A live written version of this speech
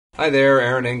Hi there,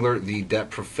 Aaron Engler, the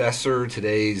Debt Professor.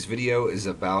 Today's video is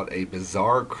about a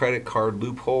bizarre credit card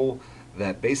loophole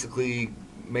that basically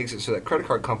makes it so that credit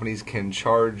card companies can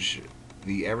charge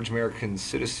the average American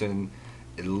citizen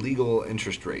illegal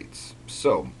interest rates.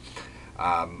 So,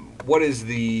 what is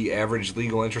the average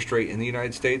legal interest rate in the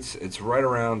United States? It's right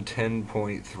around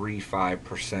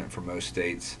 10.35% for most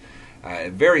states.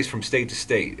 It varies from state to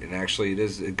state, and actually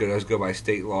it does go by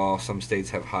state law. Some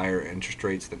states have higher interest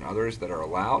rates than others that are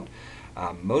allowed.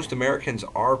 Most Americans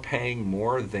are paying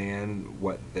more than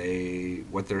what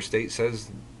their state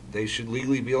says they should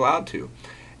legally be allowed to,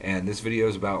 and this video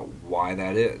is about why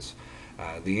that is.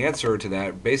 The answer to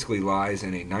that basically lies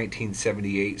in a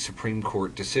 1978 Supreme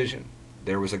Court decision.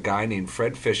 There was a guy named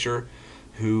Fred Fisher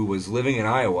who was living in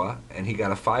Iowa, and he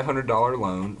got a $500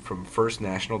 loan from First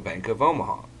National Bank of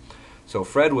Omaha. So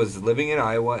Fred was living in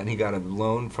Iowa, and he got a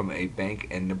loan from a bank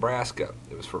in Nebraska.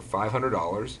 It was for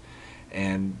 $500,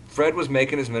 and Fred was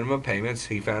making his minimum payments.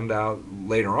 He found out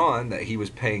later on that he was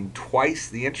paying twice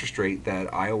the interest rate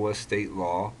that Iowa state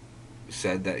law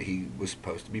said that he was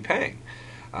supposed to be paying.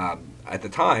 At the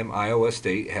time, Iowa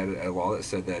state had a law that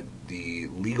said that the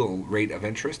legal rate of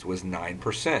interest was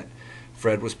 9%.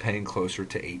 Fred was paying closer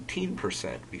to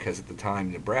 18% because at the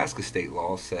time Nebraska state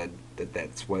law said that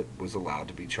that's what was allowed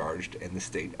to be charged in the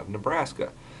state of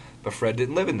Nebraska. But Fred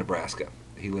didn't live in Nebraska.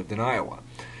 He lived in Iowa.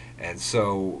 And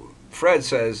so Fred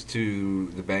says to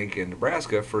the bank in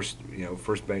Nebraska, First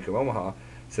Bank of Omaha,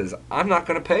 says, "I'm not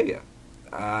going to pay you.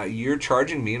 You're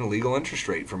charging me an illegal interest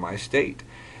rate for my state."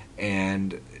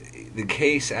 And the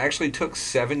case actually took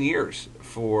 7 years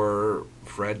for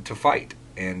Fred to fight,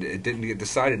 and it didn't get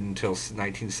decided until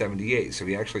 1978. So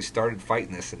he actually started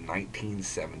fighting this in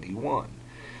 1971.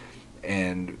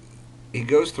 And he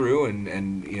goes through,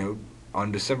 and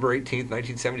on December 18th,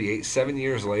 1978, 7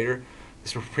 years later, the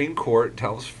Supreme Court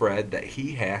tells Fred that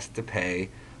he has to pay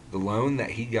the loan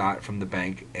that he got from the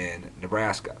bank in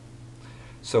Nebraska.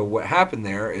 So what happened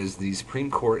there is the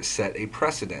Supreme Court set a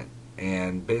precedent,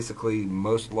 and basically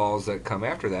most laws that come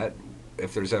after that,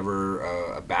 if there's ever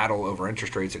a battle over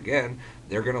interest rates again,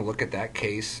 they're going to look at that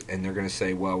case and they're going to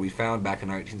say, well, we found back in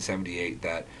 1978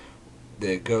 that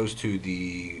it goes to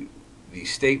the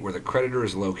state where the creditor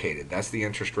is located. That's the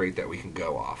interest rate that we can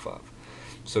go off of.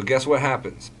 So guess what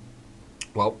happens?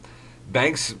 Well,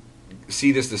 banks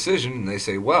see this decision and they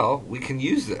say, well, we can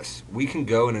use this. We can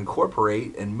go and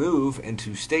incorporate and move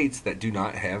into states that do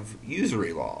not have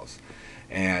usury laws.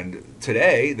 And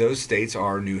today, those states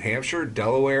are New Hampshire,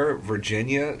 Delaware,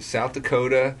 Virginia, South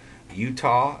Dakota,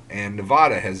 Utah, and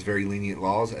Nevada has very lenient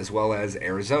laws, as well as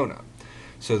Arizona.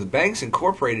 So the banks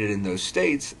incorporated in those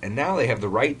states, and now they have the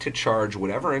right to charge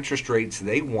whatever interest rates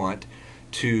they want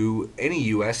to any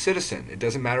U.S. citizen. It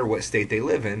doesn't matter what state they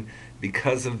live in.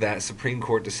 Because of that Supreme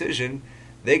Court decision,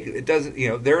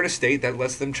 they're in a state that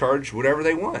lets them charge whatever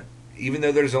they want. Even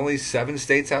though there's only 7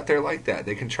 states out there like that,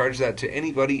 they can charge that to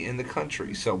anybody in the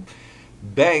country. So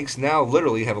banks now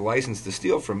literally have a license to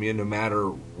steal from you no matter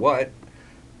what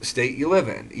state you live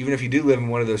in. Even if you do live in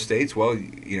one of those states, well,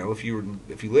 if you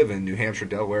live in New Hampshire,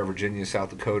 Delaware, Virginia, South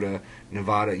Dakota,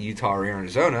 Nevada, Utah, or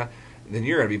Arizona, then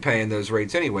you're going to be paying those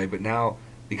rates anyway. But now,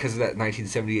 because of that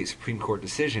 1978 Supreme Court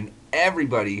decision,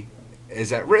 everybody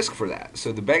is at risk for that.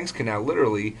 So the banks can now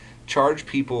literally charge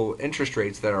people interest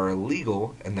rates that are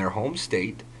illegal in their home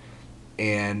state,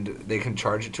 and they can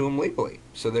charge it to them legally.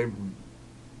 So they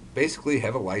basically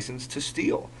have a license to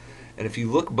steal. And if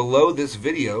you look below this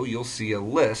video, you'll see a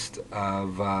list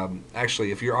of,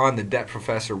 actually, if you're on the Debt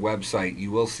Professor website,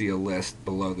 you will see a list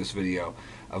below this video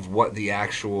of what the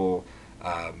actual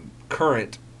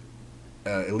current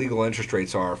illegal interest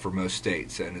rates are for most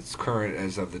states, and it's current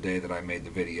as of the day that I made the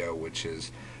video, which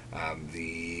is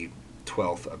the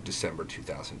 12th of December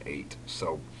 2008.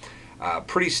 So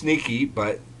pretty sneaky,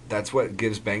 but that's what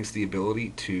gives banks the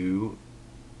ability to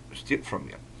steal from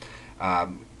you.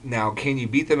 Now, can you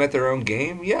beat them at their own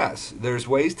game? Yes. There's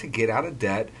ways to get out of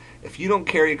debt. If you don't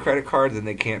carry a credit card, then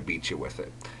they can't beat you with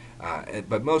it.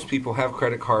 But most people have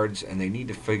credit cards, and they need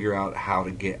to figure out how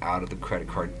to get out of the credit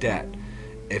card debt.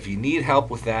 If you need help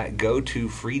with that, go to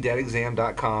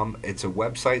freedebtexam.com. It's a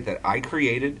website that I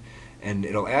created, and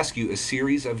it'll ask you a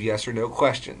series of yes or no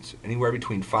questions, anywhere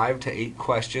between 5 to 8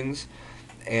 questions.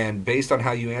 And based on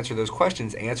how you answer those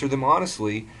questions, answer them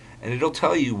honestly, and it'll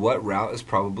tell you what route is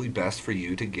probably best for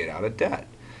you to get out of debt.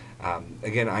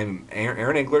 Again, I'm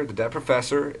Aaron Engler, the Debt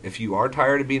Professor. If you are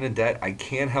tired of being in debt, I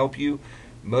can help you.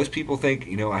 Most people think,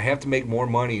 I have to make more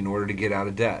money in order to get out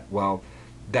of debt. Well,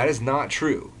 that is not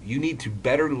true. You need to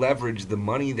better leverage the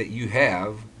money that you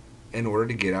have in order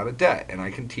to get out of debt, and I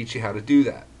can teach you how to do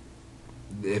that.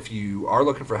 If you are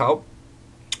looking for help,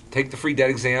 take the free debt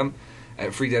exam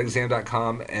at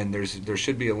freedebtexam.com, and there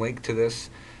should be a link to this.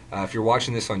 If you're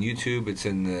watching this on YouTube, it's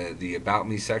in the About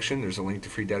Me section. There's a link to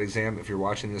free debt exam. If you're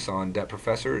watching this on Debt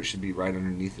Professor, it should be right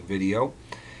underneath the video.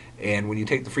 And when you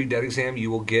take the free debt exam,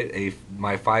 you will get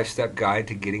my 5-step guide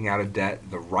to getting out of debt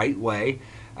the right way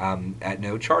at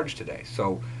no charge today.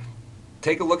 So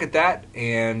take a look at that,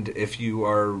 and if you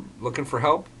are looking for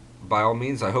help, by all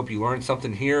means, I hope you learned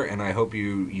something here, and I hope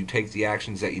you take the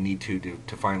actions that you need to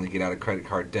finally get out of credit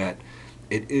card debt.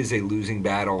 It is a losing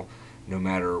battle, no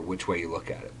matter which way you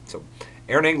look at it. So,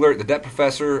 Aaron Engler, the Debt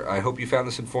Professor, I hope you found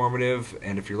this informative,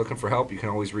 and if you're looking for help, you can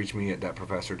always reach me at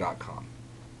debtprofessor.com.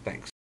 Thanks.